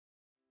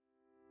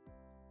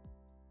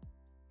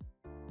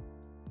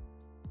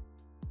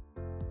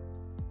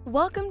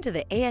Welcome to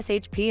the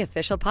ASHP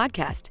Official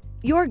Podcast,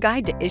 your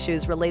guide to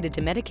issues related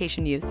to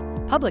medication use,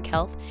 public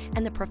health,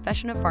 and the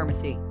profession of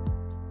pharmacy.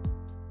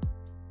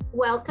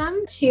 Welcome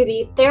to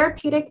the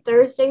Therapeutic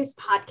Thursdays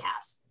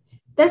podcast.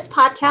 This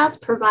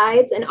podcast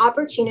provides an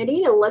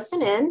opportunity to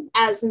listen in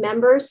as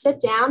members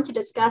sit down to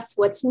discuss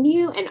what's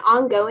new and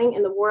ongoing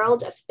in the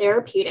world of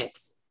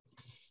therapeutics.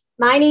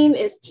 My name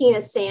is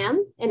Tina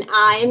Sam, and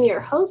I am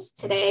your host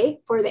today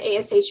for the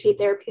ASHP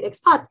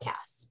Therapeutics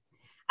podcast.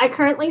 I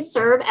currently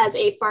serve as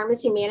a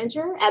pharmacy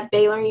manager at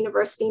Baylor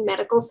University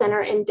Medical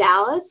Center in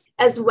Dallas,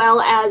 as well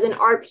as an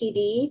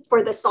RPD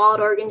for the Solid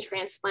Organ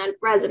Transplant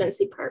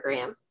Residency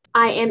Program.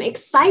 I am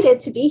excited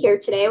to be here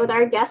today with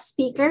our guest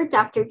speaker,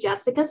 Dr.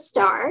 Jessica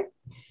Starr.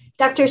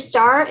 Dr.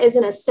 Starr is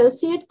an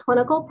associate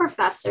clinical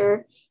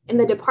professor in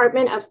the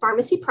Department of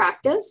Pharmacy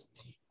Practice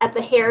at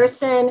the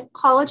Harrison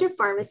College of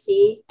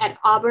Pharmacy at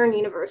Auburn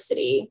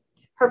University.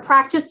 Her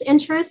practice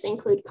interests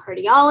include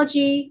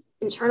cardiology,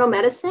 internal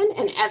medicine,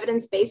 and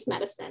evidence-based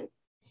medicine.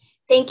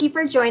 Thank you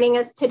for joining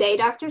us today,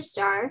 Dr.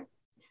 Starr.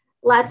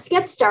 Let's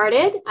get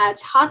started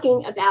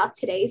talking about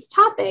today's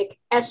topic,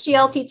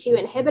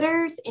 SGLT2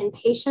 inhibitors in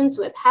patients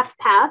with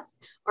HFpEF,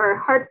 or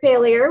heart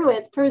failure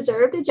with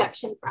preserved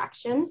ejection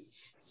fraction.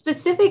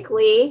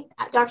 Specifically,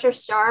 Dr.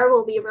 Starr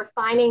will be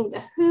refining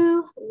the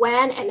who,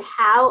 when, and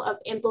how of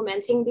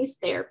implementing these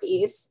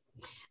therapies.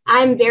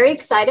 I'm very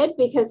excited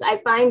because I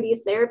find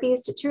these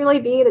therapies to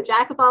truly be the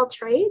jack of all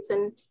trades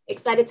and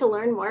excited to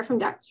learn more from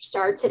Dr.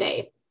 Starr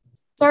today.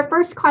 So our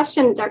first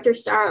question, Dr.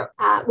 Starr,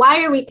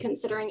 why are we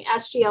considering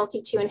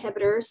SGLT2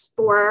 inhibitors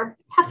for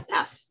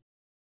HFpEF?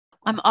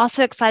 I'm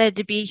also excited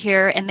to be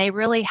here, and they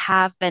really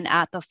have been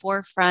at the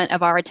forefront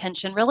of our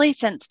attention really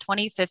since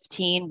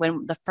 2015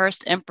 when the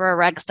first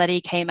EMPEROR-Reg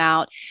study came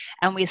out,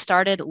 and we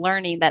started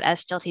learning that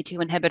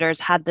SGLT2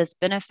 inhibitors had this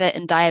benefit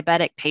in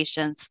diabetic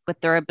patients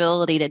with their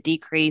ability to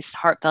decrease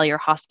heart failure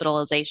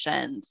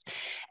hospitalizations.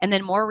 And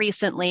then more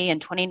recently in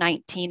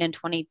 2019 and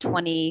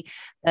 2020,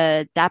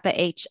 the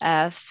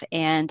DAPA-HF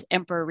and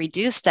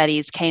EMPEROR-Reduce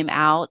studies came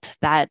out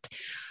that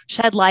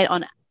shed light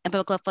on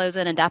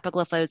empagliflozin and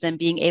dapagliflozin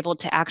being able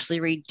to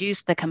actually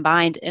reduce the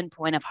combined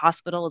endpoint of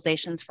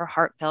hospitalizations for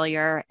heart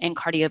failure and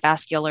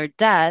cardiovascular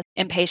death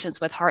in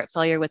patients with heart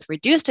failure with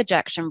reduced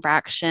ejection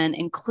fraction,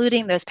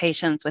 including those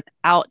patients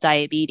without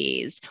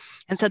diabetes.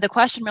 And so the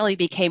question really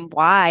became,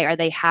 why are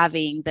they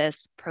having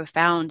this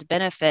profound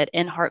benefit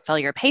in heart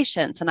failure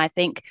patients? And I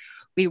think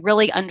we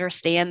really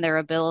understand their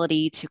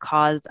ability to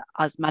cause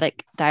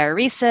osmotic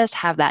diuresis,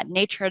 have that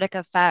natriuretic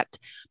effect.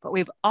 But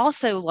we've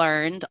also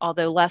learned,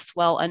 although less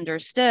well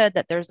understood,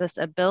 that there's this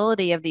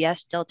ability of the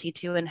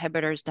SGLT2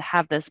 inhibitors to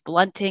have this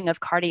blunting of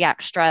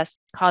cardiac stress,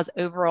 cause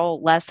overall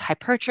less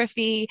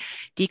hypertrophy,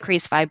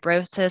 decrease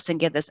fibrosis, and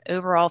give this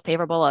overall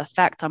favorable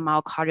effect on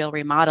myocardial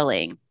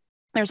remodeling.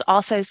 There's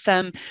also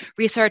some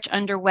research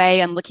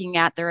underway on looking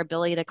at their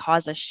ability to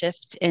cause a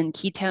shift in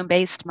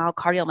ketone-based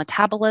myocardial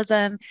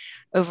metabolism,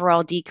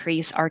 overall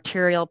decrease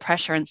arterial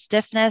pressure and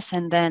stiffness,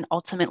 and then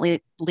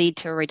ultimately lead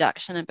to a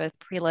reduction in both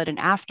preload and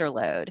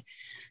afterload.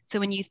 So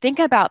when you think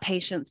about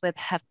patients with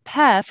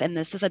HFpEF, and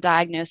this is a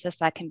diagnosis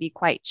that can be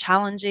quite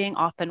challenging,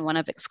 often one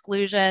of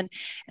exclusion,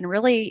 and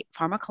really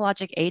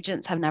pharmacologic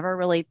agents have never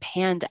really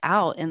panned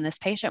out in this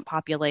patient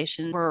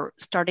population. We're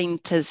starting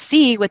to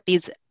see with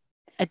these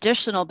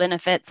additional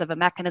benefits of a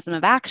mechanism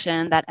of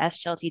action that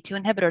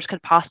SGLT2 inhibitors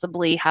could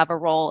possibly have a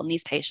role in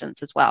these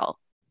patients as well.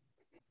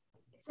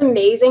 It's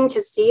amazing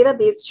to see that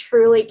these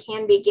truly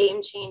can be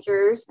game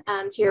changers,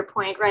 to your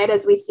point, right?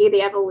 As we see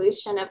the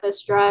evolution of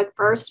this drug,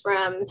 first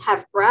from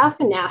HFrEF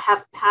and now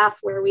HFpEF,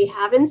 where we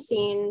haven't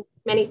seen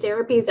many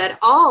therapies at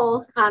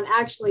all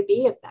actually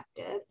be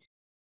effective.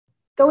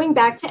 Going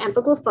back to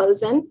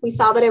empagliflozin, we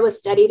saw that it was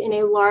studied in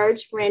a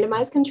large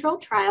randomized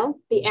controlled trial,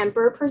 the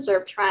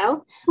EMPEROR-Preserve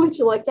trial, which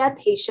looked at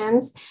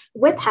patients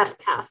with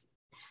HFpEF.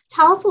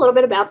 Tell us a little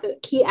bit about the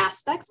key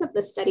aspects of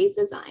the study's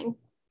design.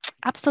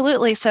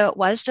 Absolutely. So it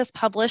was just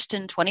published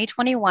in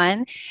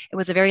 2021. It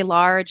was a very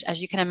large,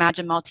 as you can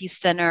imagine,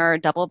 multi-center,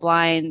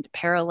 double-blind,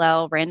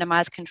 parallel,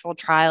 randomized controlled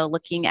trial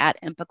looking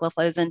at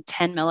empagliflozin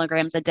 10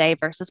 milligrams a day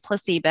versus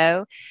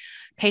placebo.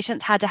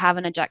 Patients had to have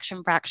an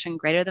ejection fraction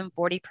greater than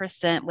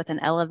 40% with an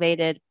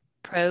elevated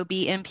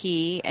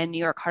pro-BNP and New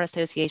York Heart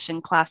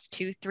Association class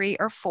 2, 3,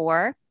 or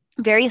 4.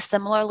 Very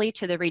similarly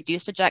to the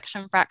reduced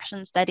ejection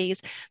fraction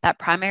studies, that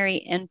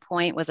primary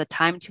endpoint was a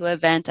time to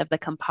event of the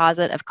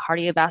composite of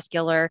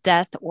cardiovascular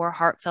death or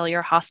heart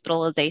failure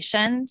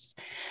hospitalizations.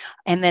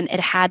 And then it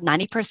had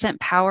 90%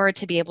 power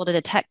to be able to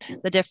detect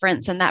the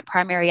difference in that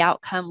primary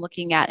outcome,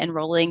 looking at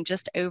enrolling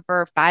just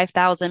over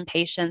 5,000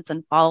 patients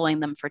and following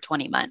them for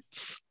 20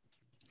 months.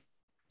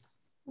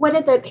 What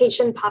did the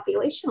patient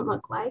population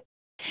look like?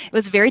 It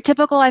was very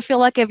typical, I feel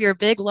like, of your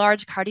big,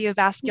 large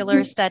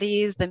cardiovascular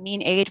studies. The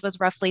mean age was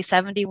roughly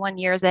 71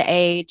 years of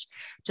age.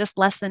 Just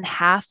less than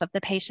half of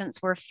the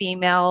patients were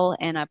female,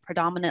 and a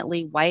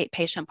predominantly white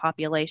patient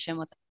population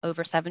with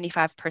over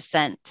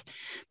 75%.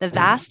 The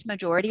vast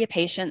majority of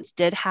patients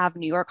did have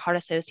New York Heart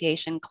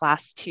Association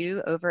class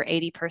 2, over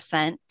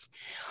 80%.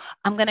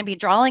 I'm going to be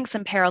drawing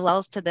some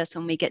parallels to this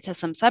when we get to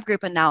some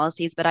subgroup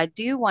analyses, but I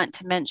do want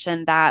to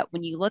mention that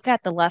when you look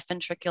at the left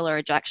ventricular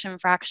ejection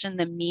fraction,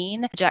 the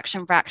mean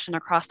ejection fraction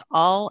across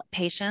all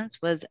patients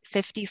was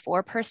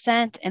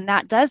 54%, and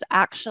that does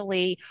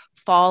actually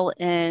fall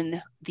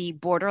in the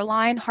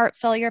borderline heart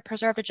failure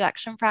preserved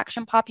ejection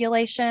fraction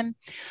population.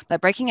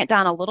 But breaking it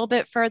down a little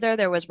bit further,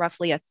 there was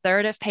roughly a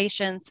third of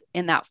patients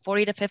in that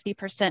 40 to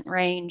 50%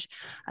 range.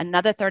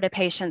 Another third of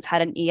patients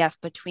had an EF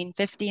between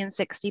 50 and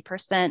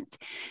 60%.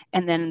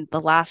 And then the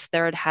last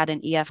third had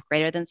an EF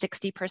greater than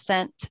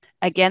 60%.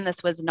 Again,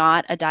 this was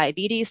not a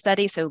diabetes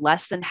study, so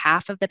less than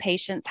half of the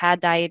patients had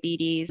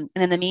diabetes. And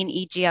then the mean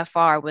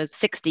eGFR was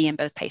 60 in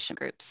both patient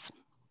groups.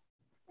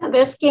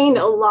 This gained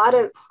a lot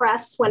of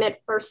press when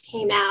it first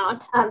came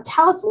out.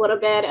 Tell us a little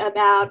bit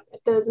about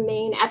those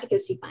main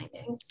efficacy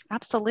findings.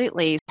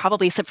 Absolutely.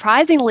 Probably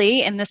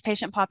surprisingly, in this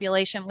patient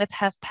population with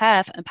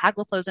HFpEF,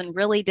 empagliflozin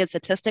really did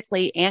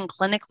statistically and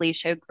clinically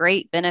show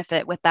great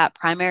benefit with that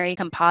primary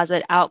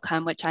composite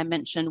outcome, which I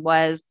mentioned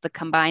was the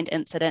combined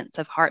incidence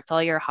of heart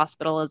failure,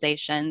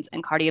 hospitalizations,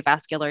 and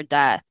cardiovascular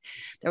death.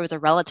 There was a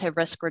relative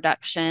risk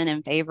reduction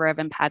in favor of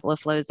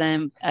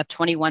empagliflozin of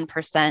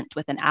 21%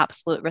 with an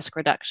absolute risk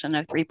reduction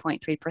of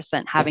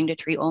 3.3%, having to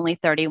treat only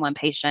 31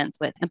 patients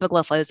with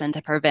empagliflozin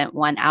to prevent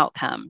one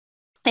outcome.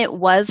 It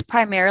was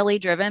primarily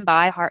driven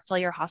by heart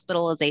failure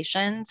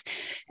hospitalizations.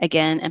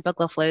 Again,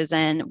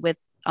 empagliflozin with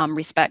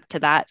respect to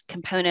that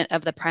component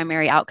of the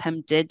primary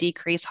outcome did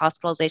decrease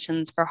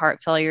hospitalizations for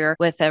heart failure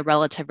with a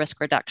relative risk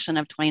reduction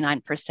of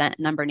 29%,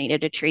 number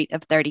needed to treat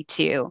of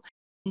 32.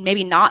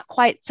 Maybe not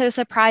quite so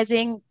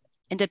surprising.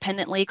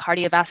 Independently,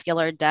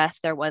 cardiovascular death,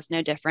 there was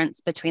no difference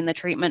between the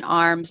treatment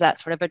arms.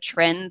 That's sort of a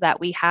trend that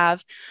we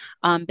have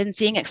been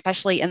seeing,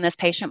 especially in this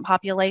patient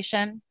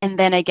population. And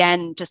then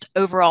again, just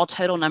overall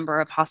total number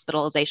of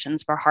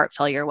hospitalizations for heart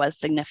failure was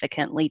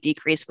significantly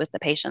decreased with the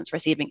patients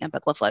receiving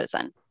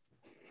empagliflozin.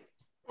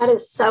 That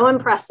is so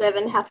impressive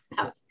in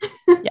HFpEF.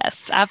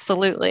 Yes,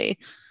 absolutely.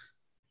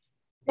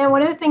 Now,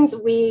 one of the things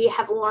we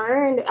have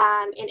learned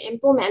in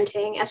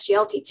implementing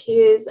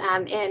SGLT2s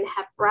in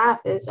HFrEF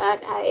is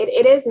that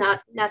it is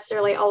not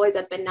necessarily always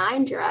a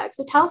benign drug.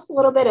 So tell us a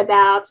little bit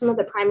about some of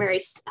the primary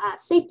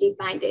safety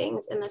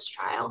findings in this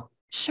trial.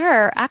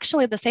 Sure.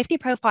 Actually, the safety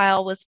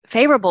profile was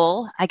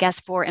favorable, I guess,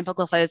 for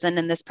empagliflozin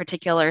in this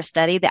particular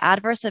study. The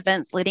adverse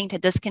events leading to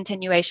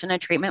discontinuation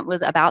of treatment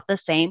was about the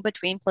same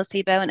between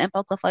placebo and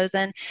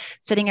empagliflozin,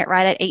 sitting at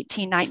right at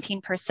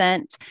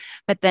 18-19%.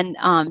 But then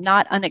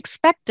not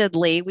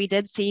unexpectedly, we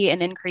did see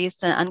an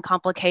increase in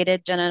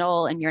uncomplicated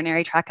genital and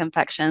urinary tract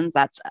infections.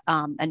 That's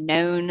a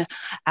known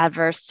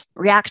adverse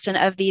reaction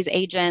of these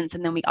agents.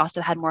 And then we also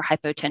had more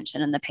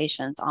hypotension in the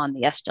patients on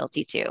the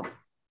SGLT2.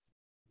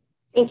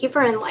 Thank you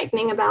for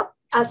enlightening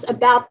us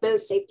about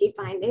those safety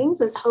findings,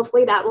 as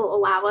hopefully that will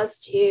allow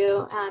us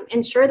to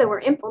ensure that we're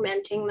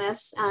implementing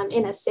this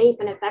in a safe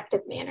and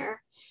effective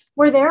manner.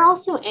 Were there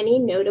also any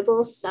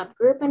notable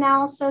subgroup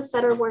analysis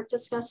that are worth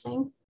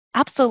discussing?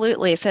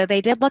 Absolutely. So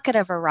they did look at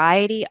a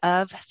variety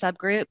of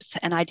subgroups.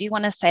 And I do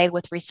want to say,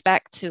 with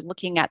respect to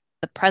looking at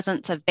the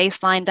presence of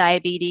baseline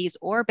diabetes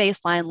or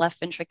baseline left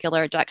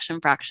ventricular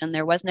ejection fraction,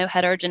 there was no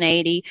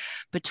heterogeneity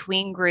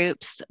between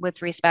groups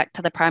with respect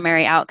to the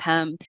primary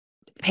outcome.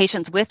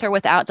 Patients with or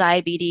without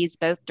diabetes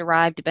both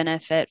derived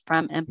benefit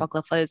from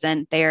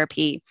empagliflozin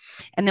therapy.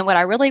 And then what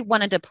I really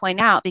wanted to point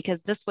out,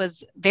 because this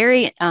was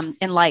very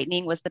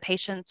enlightening, was the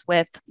patients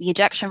with the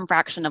ejection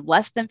fraction of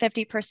less than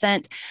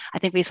 50%. I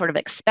think we sort of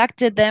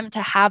expected them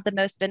to have the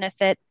most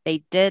benefit.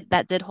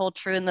 That did hold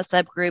true in the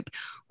subgroup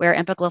where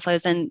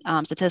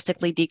empagliflozin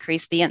statistically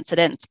decreased the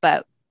incidence,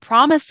 but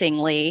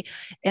promisingly,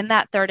 in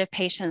that third of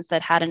patients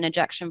that had an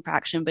ejection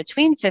fraction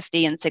between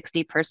 50 and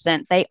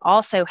 60%, they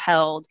also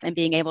held in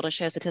being able to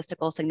show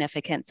statistical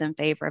significance in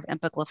favor of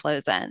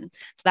empagliflozin.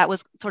 So that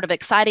was sort of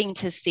exciting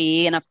to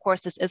see. And of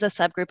course, this is a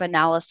subgroup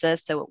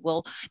analysis, so it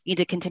will need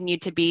to continue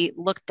to be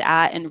looked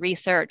at and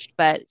researched.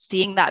 But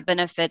seeing that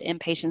benefit in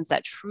patients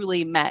that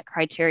truly met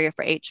criteria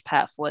for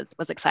HFpEF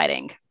was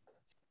exciting.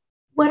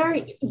 What are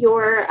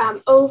your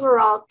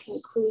overall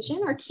conclusion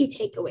or key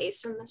takeaways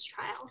from this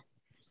trial?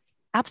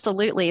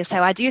 Absolutely.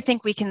 So I do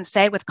think we can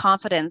say with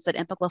confidence that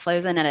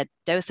empagliflozin at a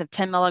dose of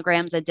 10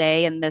 milligrams a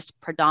day in this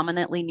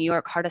predominantly New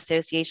York Heart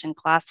Association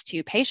Class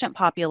 2 patient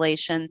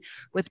population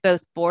with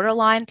both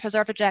borderline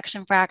preserved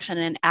ejection fraction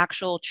and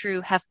actual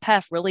true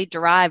HFpEF really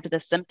derived the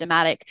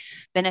symptomatic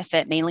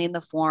benefit, mainly in the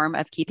form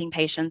of keeping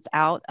patients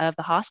out of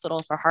the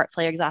hospital for heart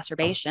failure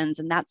exacerbations.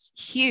 And that's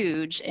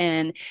huge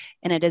in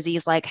a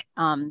disease like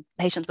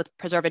patients with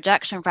preserved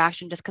ejection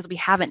fraction, just because we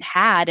haven't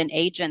had an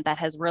agent that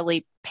has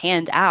really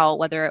panned out,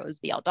 whether it was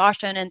the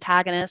aldosterone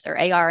antagonists or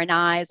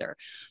ARNIs or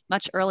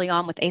much early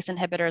on with ACE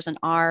inhibitors and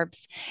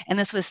ARBs. And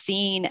this was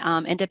seen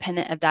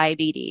independent of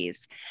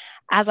diabetes.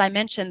 As I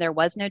mentioned, there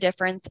was no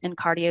difference in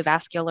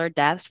cardiovascular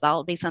deaths. That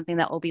will be something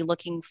that we'll be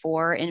looking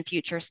for in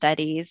future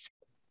studies.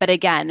 But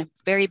again,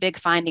 very big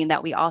finding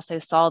that we also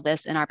saw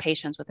this in our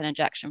patients with an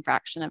ejection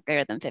fraction of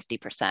greater than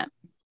 50%.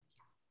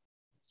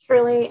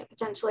 Truly,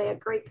 potentially a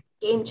great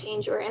game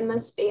changer in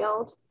this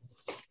field.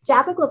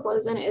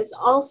 Dapagliflozin is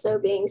also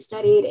being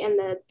studied in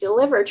the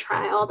DELIVER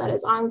trial that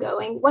is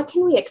ongoing. What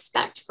can we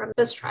expect from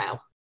this trial?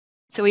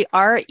 So we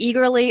are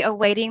eagerly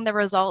awaiting the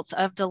results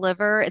of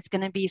DELIVER. It's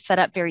going to be set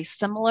up very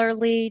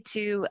similarly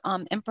to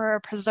Emperor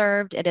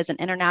Preserved. It is an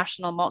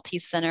international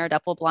multi-center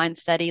double-blind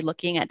study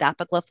looking at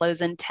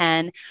dapagliflozin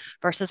 10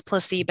 versus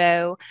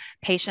placebo.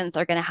 Patients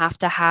are going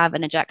to have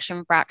an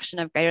ejection fraction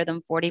of greater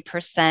than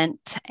 40%.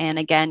 And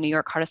again, New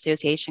York Heart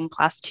Association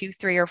class 2,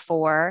 3, or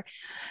 4.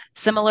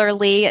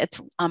 Similarly,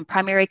 its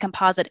primary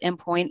composite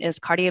endpoint is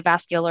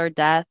cardiovascular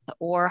death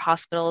or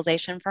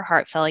hospitalization for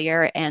heart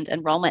failure, and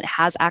enrollment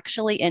has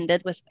actually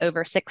ended with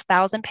over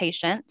 6,000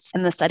 patients,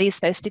 and the study is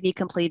supposed to be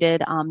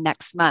completed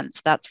next month.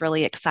 So that's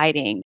really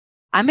exciting.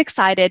 I'm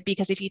excited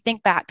because if you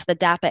think back to the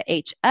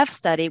DAPA-HF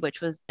study, which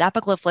was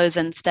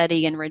dapagliflozin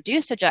study in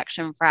reduced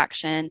ejection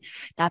fraction,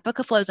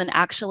 dapagliflozin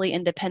actually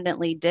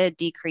independently did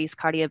decrease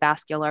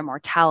cardiovascular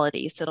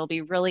mortality. So it'll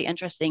be really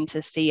interesting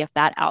to see if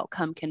that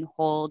outcome can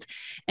hold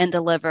and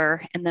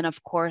DELIVER. And then,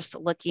 of course,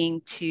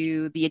 looking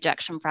to the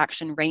ejection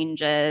fraction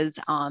ranges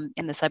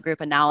in the subgroup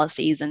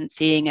analyses and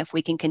seeing if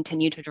we can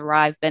continue to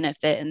derive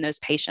benefit in those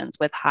patients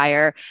with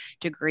higher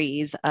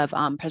degrees of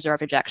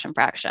preserved ejection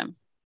fraction.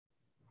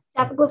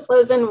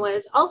 Dapagliflozin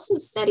was also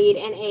studied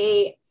in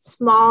a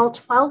small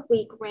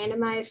 12-week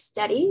randomized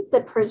study,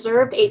 the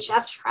Preserved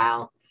HF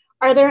trial.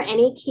 Are there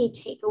any key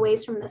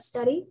takeaways from this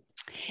study?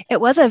 It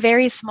was a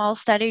very small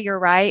study, you're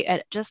right,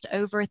 at just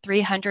over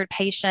 300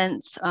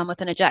 patients with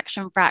an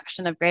ejection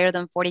fraction of greater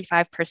than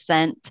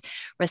 45%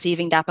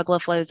 receiving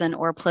dapagliflozin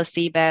or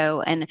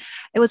placebo. And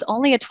it was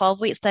only a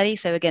 12-week study,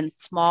 so again,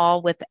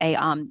 small, with a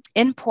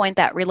endpoint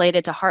that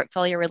related to heart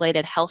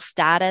failure-related health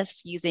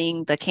status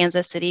using the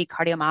Kansas City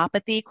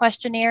Cardiomyopathy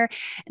Questionnaire.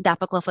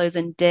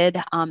 Dapagliflozin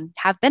did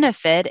have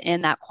benefit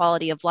in that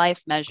quality of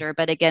life measure,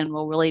 but again,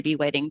 we'll really be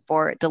waiting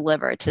for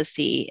DELIVER to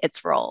see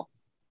its role.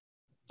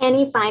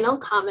 Any final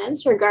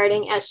comments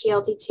regarding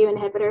SGLT2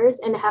 inhibitors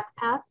in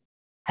HFpEF?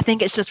 I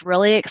think it's just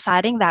really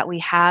exciting that we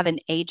have an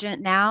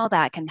agent now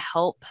that can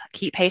help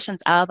keep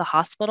patients out of the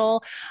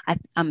hospital.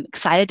 I'm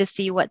excited to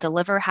see what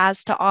DELIVER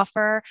has to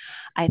offer.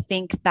 I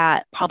think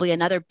that probably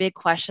another big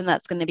question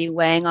that's going to be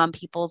weighing on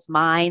people's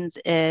minds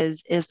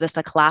is this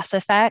a class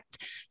effect?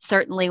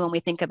 Certainly when we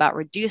think about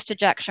reduced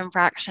ejection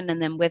fraction,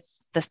 and then with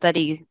the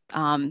study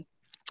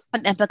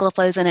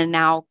empagliflozin and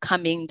now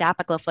coming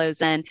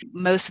dapagliflozin,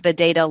 most of the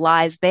data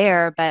lies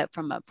there. But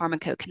from a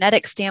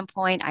pharmacokinetic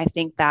standpoint, I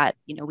think that,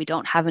 we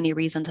don't have any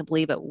reason to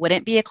believe it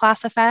wouldn't be a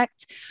class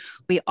effect.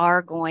 We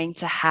are going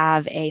to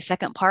have a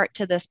second part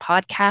to this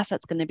podcast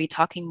that's going to be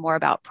talking more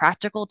about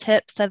practical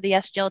tips of the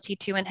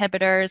SGLT2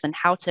 inhibitors and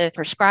how to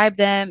prescribe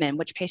them and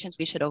which patients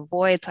we should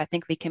avoid. So I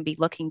think we can be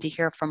looking to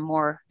hear from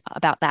more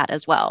about that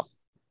as well.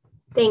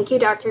 Thank you,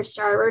 Dr.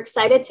 Starr. We're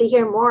excited to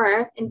hear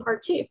more in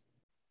part 2.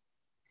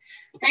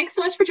 Thanks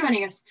so much for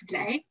joining us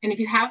today. And if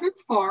you haven't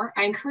before,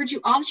 I encourage you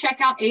all to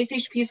check out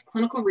ASHP's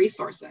clinical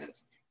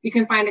resources. You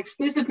can find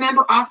exclusive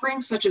member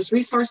offerings such as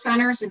resource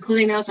centers,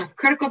 including those on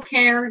critical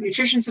care,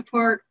 nutrition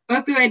support,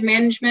 opioid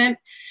management,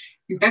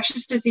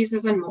 infectious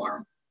diseases, and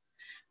more.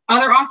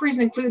 Other offerings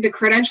include the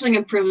Credentialing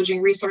and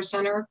Privileging Resource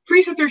Center,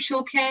 Preceptor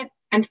Toolkit,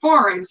 and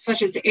forums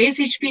such as the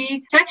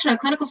ASHP section of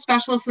Clinical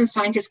Specialists and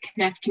Scientists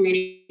Connect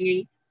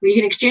community, where you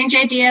can exchange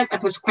ideas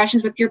and post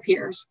questions with your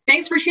peers.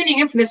 Thanks for tuning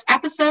in for this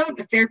episode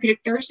of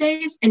Therapeutic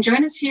Thursdays, and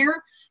join us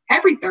here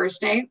every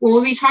Thursday where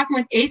we'll be talking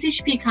with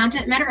ASHP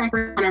content matter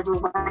experts on a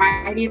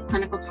variety of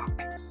clinical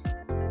topics.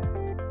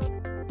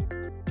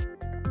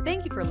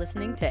 Thank you for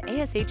listening to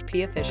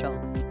ASHP Official,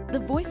 the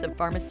voice of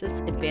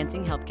pharmacists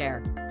advancing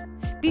healthcare.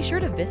 Be sure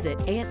to visit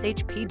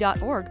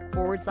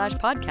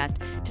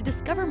ashp.org/podcast to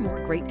discover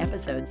more great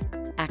episodes,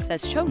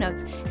 access show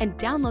notes, and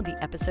download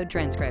the episode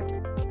transcript.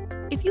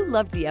 If you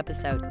loved the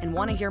episode and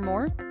want to hear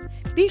more,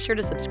 be sure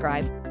to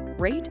subscribe,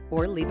 rate,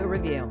 or leave a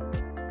review.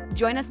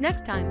 Join us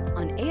next time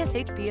on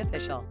ASHP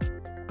Official.